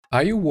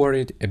Are you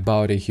worried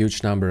about a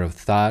huge number of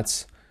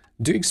thoughts?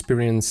 Do you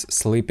experience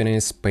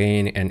sleepiness,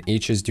 pain, and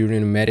itches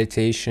during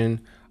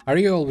meditation? Are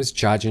you always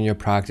judging your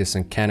practice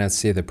and cannot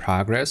see the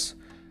progress?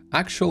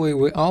 Actually,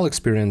 we all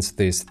experience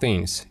these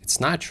things. It's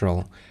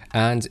natural.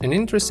 And an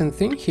interesting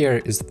thing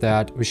here is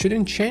that we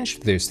shouldn't change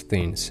these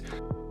things.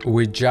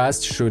 We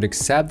just should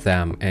accept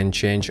them and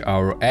change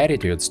our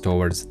attitudes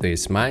towards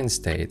these mind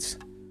states.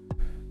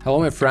 Hello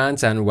my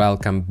friends and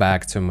welcome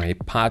back to my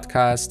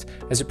podcast.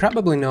 As you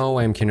probably know,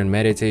 I'm keen on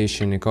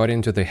meditation.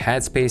 According to the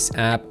Headspace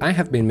app, I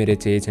have been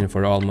meditating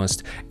for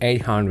almost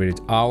 800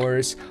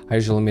 hours. I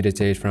usually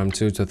meditate from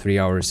 2 to 3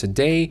 hours a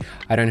day.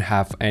 I don't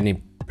have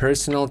any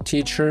personal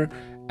teacher.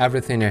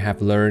 Everything I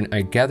have learned,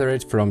 I gather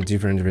it from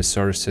different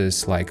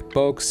resources like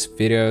books,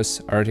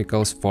 videos,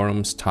 articles,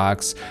 forums,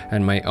 talks,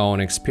 and my own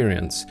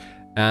experience.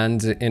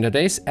 And in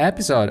today's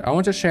episode, I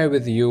want to share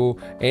with you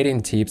 18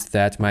 tips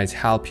that might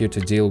help you to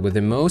deal with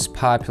the most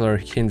popular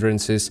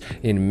hindrances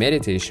in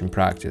meditation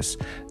practice.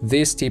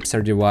 These tips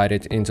are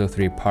divided into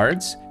 3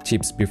 parts: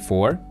 tips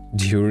before,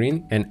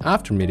 during, and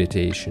after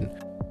meditation.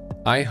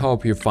 I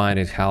hope you find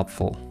it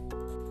helpful.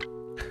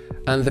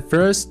 And the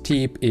first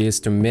tip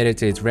is to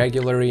meditate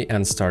regularly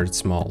and start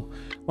small.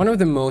 One of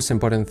the most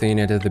important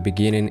things at the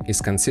beginning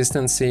is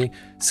consistency.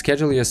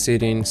 Schedule your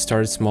sitting,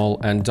 start small,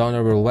 and don't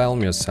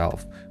overwhelm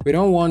yourself. We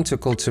don't want to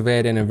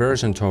cultivate an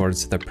aversion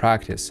towards the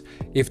practice.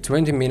 If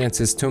 20 minutes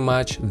is too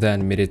much,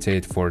 then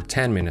meditate for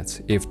 10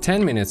 minutes. If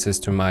 10 minutes is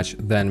too much,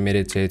 then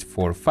meditate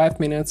for 5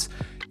 minutes.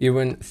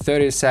 Even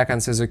 30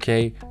 seconds is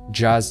okay,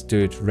 just do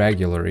it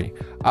regularly.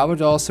 I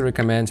would also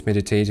recommend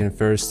meditating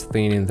first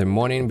thing in the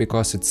morning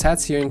because it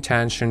sets your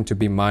intention to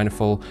be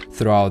mindful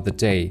throughout the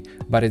day,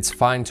 but it's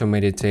fine to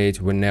meditate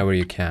whenever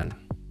you can.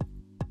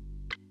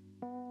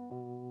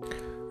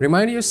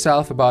 Remind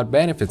yourself about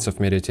benefits of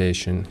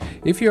meditation.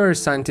 If you are a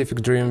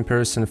scientific-driven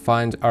person,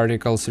 find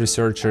articles,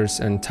 researchers,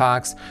 and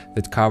talks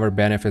that cover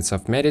benefits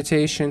of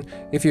meditation.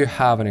 If you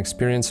have an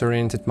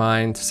experience-oriented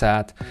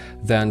mindset,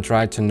 then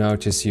try to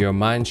notice your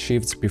mind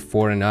shifts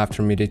before and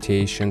after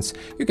meditations.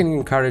 You can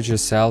encourage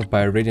yourself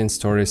by reading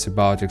stories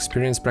about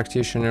experienced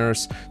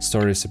practitioners,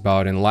 stories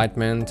about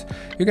enlightenment.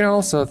 You can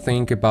also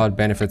think about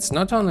benefits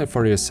not only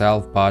for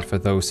yourself but for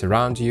those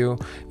around you,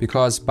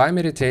 because by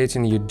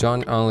meditating you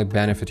don't only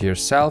benefit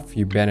yourself,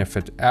 you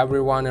benefit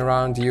everyone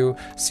around you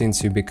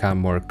since you become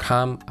more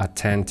calm,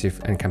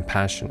 attentive, and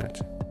compassionate.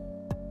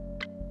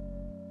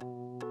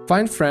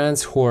 Find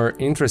friends who are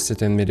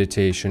interested in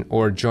meditation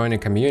or join a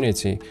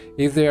community.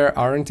 If there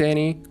aren't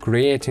any,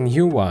 create a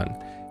new one.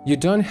 You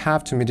don't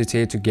have to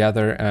meditate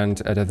together and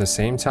at the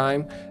same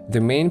time.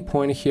 The main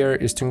point here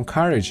is to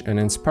encourage and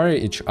inspire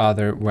each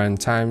other when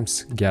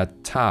times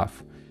get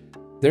tough.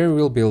 There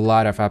will be a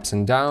lot of ups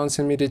and downs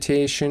in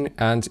meditation,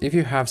 and if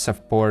you have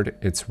support,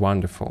 it's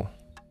wonderful.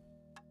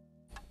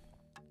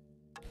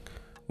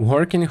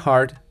 Working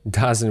hard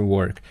doesn't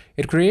work.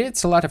 It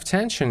creates a lot of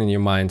tension in your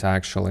mind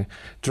actually.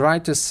 Try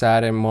to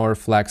set a more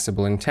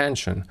flexible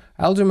intention.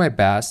 I'll do my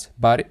best,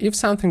 but if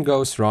something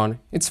goes wrong,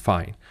 it's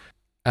fine.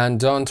 And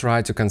don't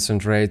try to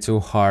concentrate too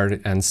hard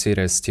and sit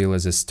as still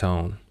as a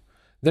stone.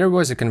 There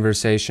was a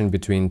conversation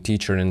between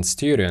teacher and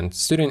student.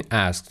 Student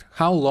asked,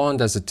 "How long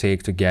does it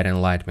take to get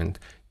enlightenment?"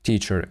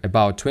 Teacher,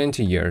 "About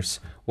 20 years.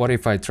 What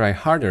if I try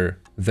harder?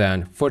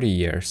 Then 40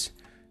 years.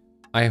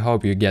 I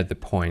hope you get the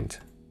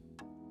point.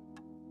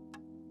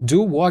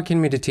 Do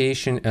walking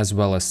meditation as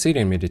well as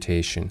sitting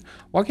meditation.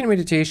 Walking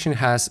meditation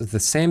has the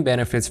same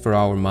benefits for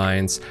our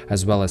minds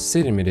as well as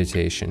sitting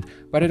meditation,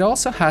 but it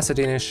also has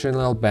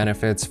additional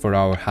benefits for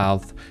our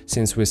health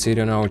since we sit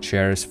on our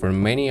chairs for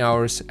many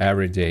hours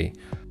every day.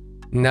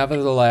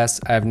 Nevertheless,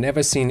 I've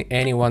never seen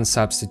anyone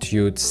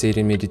substitute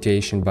sitting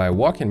meditation by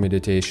walking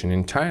meditation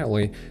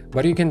entirely,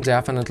 but you can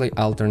definitely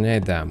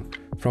alternate them.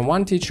 From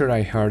one teacher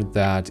I heard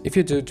that if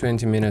you do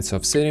 20 minutes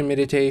of sitting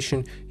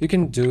meditation, you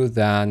can do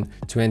then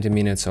 20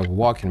 minutes of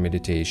walking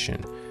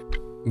meditation.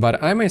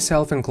 But I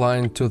myself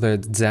incline to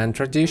the Zen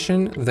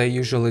tradition. They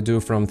usually do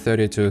from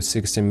 30 to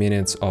 60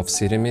 minutes of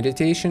sitting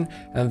meditation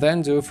and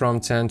then do from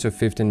 10 to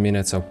 15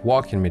 minutes of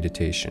walking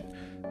meditation.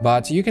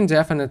 But you can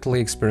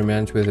definitely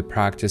experiment with the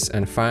practice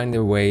and find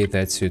a way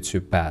that suits you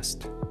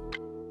best.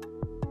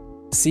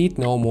 Sit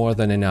no more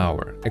than an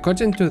hour.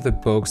 According to the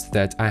books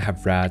that I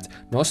have read,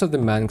 most of the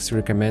monks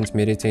recommend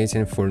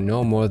meditating for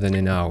no more than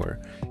an hour.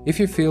 If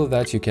you feel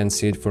that you can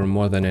sit for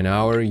more than an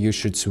hour, you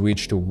should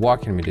switch to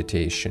walking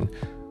meditation.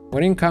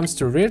 When it comes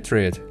to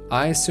retreat,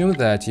 I assume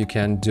that you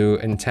can do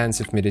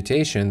intensive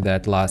meditation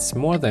that lasts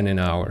more than an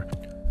hour,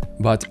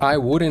 but I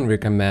wouldn't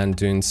recommend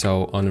doing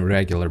so on a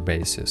regular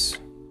basis.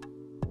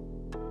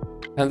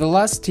 And the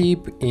last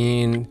tip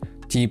in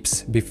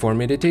tips before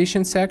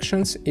meditation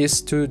sections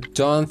is to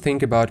don't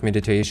think about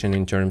meditation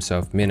in terms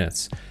of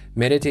minutes.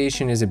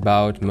 Meditation is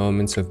about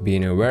moments of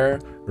being aware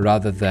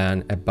rather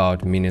than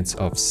about minutes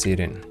of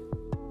sitting.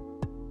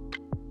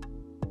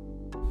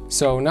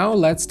 So now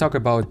let's talk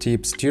about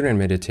tips during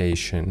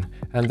meditation.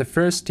 And the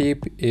first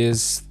tip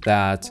is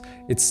that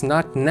it's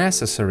not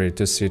necessary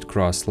to sit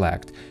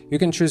cross-legged. You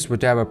can choose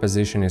whatever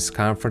position is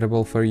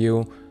comfortable for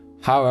you.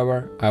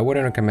 However, I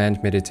wouldn't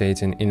recommend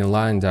meditating in a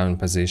lying down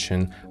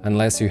position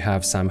unless you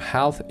have some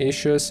health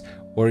issues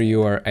or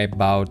you are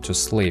about to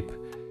sleep.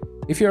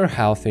 If you are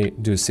healthy,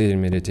 do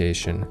sitting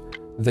meditation.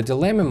 The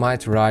dilemma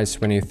might arise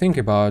when you think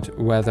about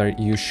whether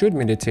you should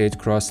meditate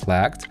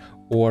cross-legged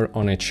or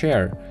on a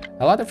chair.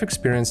 A lot of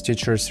experienced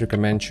teachers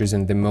recommend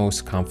choosing the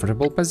most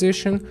comfortable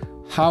position.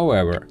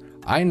 However,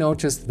 I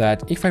noticed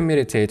that if I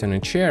meditate on a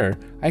chair,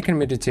 I can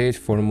meditate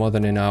for more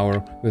than an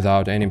hour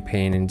without any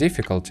pain and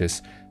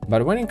difficulties.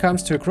 But when it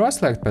comes to a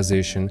cross-legged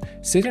position,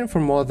 sitting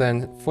for more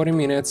than 40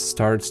 minutes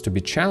starts to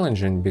be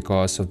challenging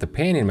because of the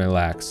pain in my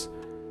legs.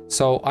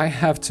 So I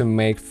have to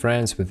make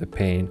friends with the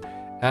pain,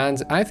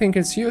 and I think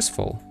it's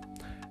useful.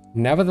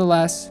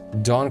 Nevertheless,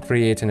 don't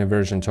create an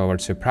aversion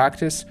towards your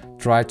practice,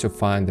 try to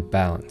find the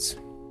balance.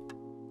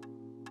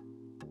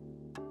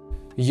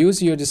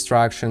 Use your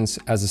distractions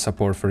as a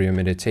support for your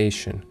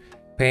meditation.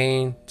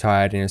 Pain,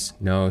 tiredness,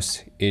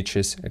 nose,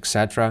 itches,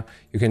 etc.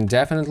 You can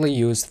definitely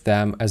use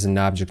them as an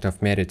object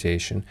of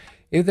meditation.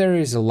 If there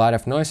is a lot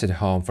of noise at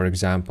home, for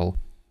example,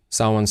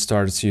 someone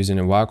starts using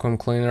a vacuum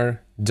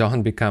cleaner,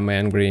 don't become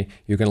angry.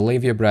 You can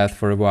leave your breath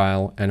for a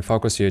while and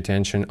focus your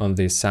attention on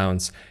these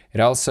sounds. It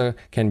also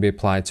can be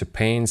applied to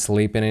pain,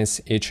 sleepiness,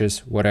 itches,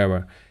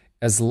 whatever.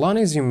 As long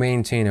as you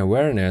maintain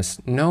awareness,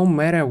 no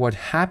matter what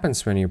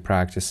happens when you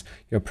practice,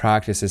 your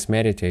practice is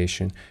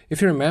meditation.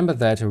 If you remember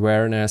that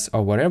awareness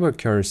of whatever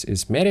occurs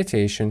is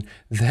meditation,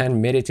 then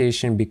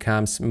meditation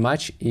becomes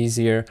much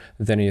easier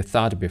than you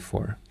thought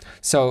before.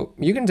 So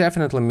you can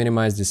definitely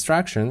minimize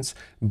distractions,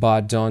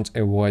 but don't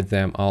avoid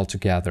them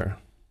altogether.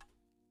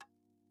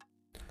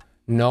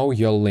 Know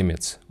your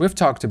limits. We've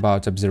talked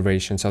about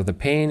observations of the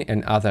pain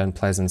and other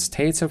unpleasant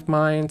states of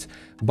mind,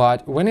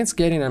 but when it's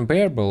getting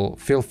unbearable,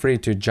 feel free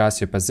to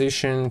adjust your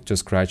position, to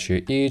scratch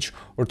your itch,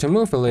 or to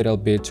move a little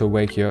bit to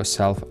wake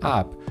yourself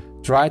up.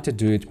 Try to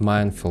do it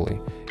mindfully.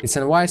 It's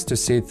unwise to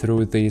sit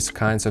through these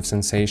kinds of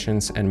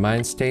sensations and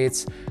mind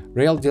states.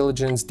 Real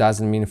diligence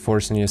doesn't mean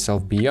forcing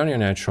yourself beyond your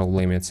natural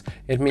limits.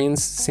 It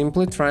means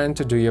simply trying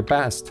to do your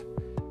best.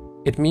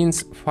 It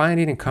means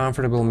finding a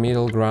comfortable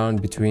middle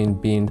ground between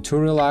being too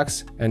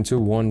relaxed and too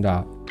wound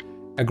up.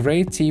 A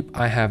great tip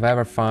I have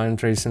ever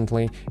found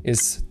recently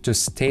is to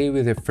stay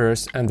with the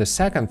first and the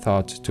second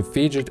thought to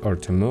fidget or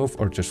to move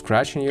or to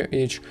scratch in your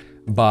itch,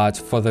 but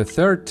for the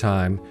third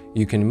time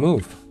you can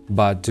move,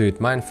 but do it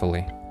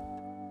mindfully.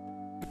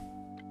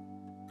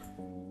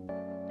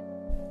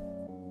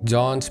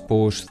 Don't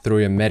push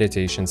through a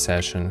meditation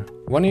session.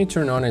 When you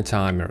turn on a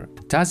timer,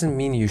 it doesn't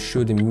mean you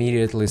should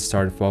immediately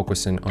start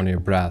focusing on your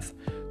breath.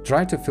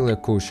 Try to feel a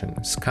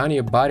cushion, scan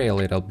your body a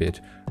little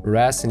bit,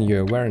 rest in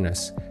your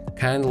awareness,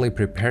 kindly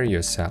prepare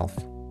yourself.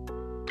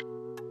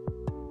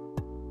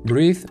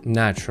 Breathe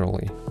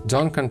naturally.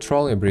 Don't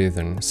control your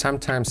breathing.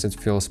 Sometimes it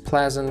feels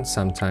pleasant,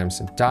 sometimes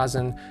it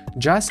doesn't.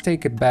 Just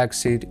take a back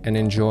seat and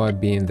enjoy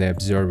being the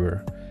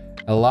observer.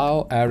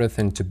 Allow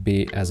everything to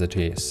be as it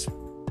is.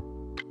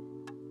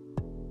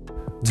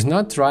 Do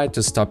not try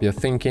to stop your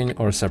thinking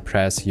or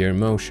suppress your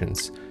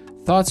emotions.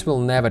 Thoughts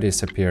will never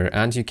disappear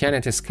and you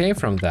cannot escape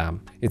from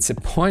them. It's a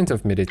point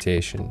of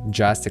meditation,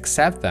 just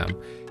accept them.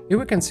 If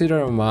we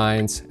consider our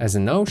minds as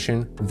an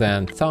ocean,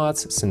 then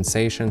thoughts,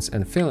 sensations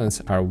and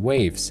feelings are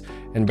waves,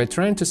 and by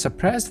trying to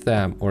suppress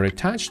them or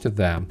attach to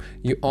them,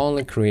 you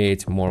only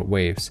create more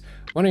waves.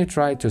 When you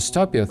try to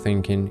stop your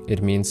thinking,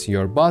 it means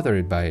you're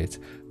bothered by it.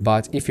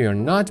 But if you're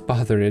not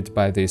bothered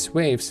by these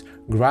waves,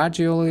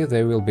 gradually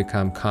they will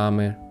become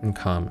calmer and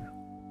calmer.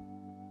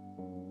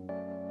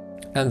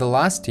 And the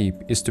last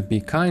tip is to be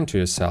kind to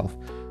yourself.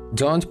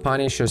 Don't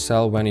punish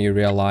yourself when you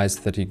realize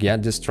that you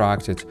get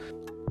distracted.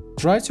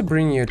 Try to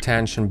bring your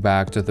attention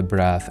back to the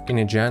breath in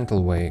a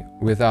gentle way,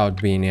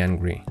 without being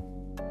angry.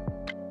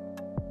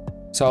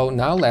 So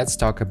now let's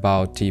talk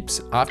about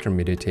tips after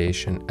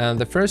meditation, and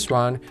the first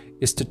one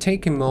is to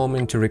take a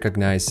moment to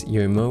recognize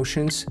your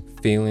emotions,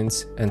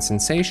 feelings, and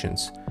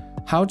sensations.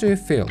 How do you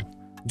feel?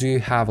 Do you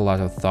have a lot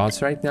of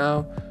thoughts right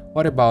now?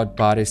 What about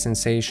body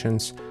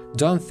sensations?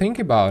 Don't think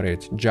about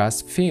it,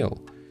 just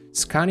feel.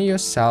 Scan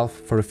yourself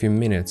for a few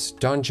minutes,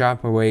 don't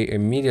jump away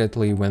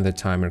immediately when the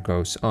timer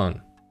goes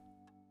on.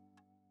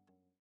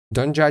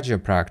 Don't judge your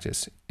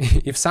practice.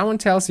 If someone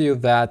tells you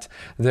that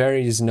there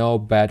is no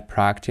bad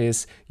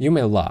practice, you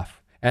may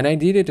laugh. And I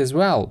did it as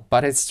well,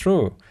 but it's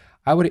true.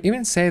 I would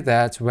even say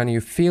that when you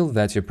feel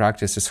that your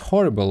practice is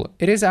horrible,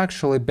 it is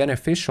actually a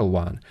beneficial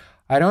one.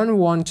 I don't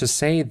want to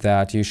say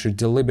that you should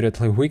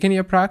deliberately weaken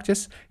your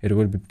practice, it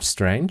would be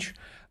strange.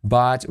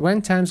 But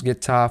when times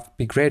get tough,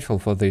 be grateful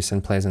for these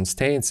unpleasant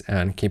states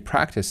and keep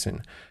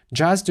practicing.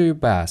 Just do your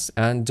best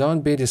and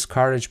don't be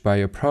discouraged by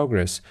your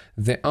progress.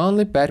 The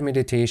only bad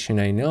meditation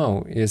I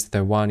know is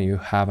the one you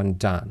haven't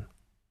done.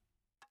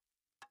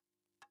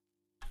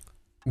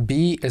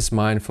 Be as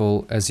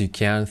mindful as you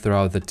can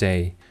throughout the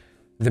day.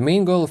 The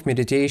main goal of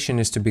meditation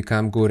is to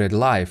become good at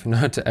life,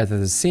 not at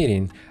the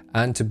sitting,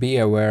 and to be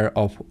aware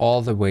of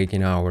all the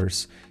waking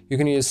hours. You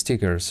can use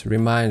stickers,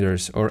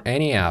 reminders, or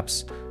any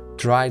apps.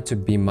 Try to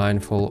be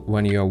mindful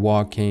when you're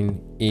walking,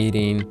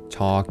 eating,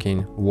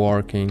 talking,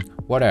 working,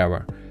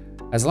 whatever.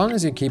 As long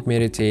as you keep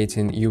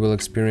meditating, you will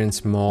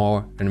experience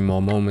more and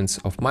more moments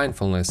of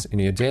mindfulness in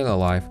your daily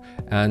life,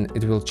 and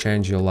it will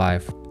change your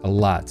life a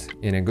lot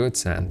in a good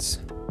sense.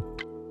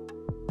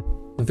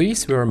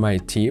 These were my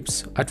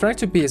tips. I try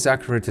to be as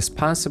accurate as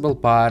possible,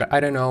 but I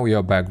don't know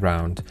your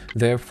background.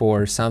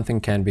 Therefore, something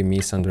can be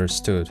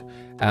misunderstood,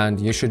 and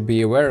you should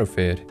be aware of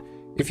it.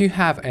 If you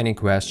have any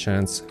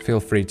questions, feel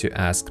free to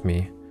ask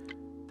me.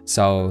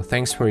 So,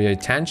 thanks for your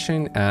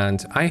attention,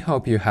 and I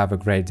hope you have a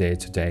great day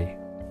today.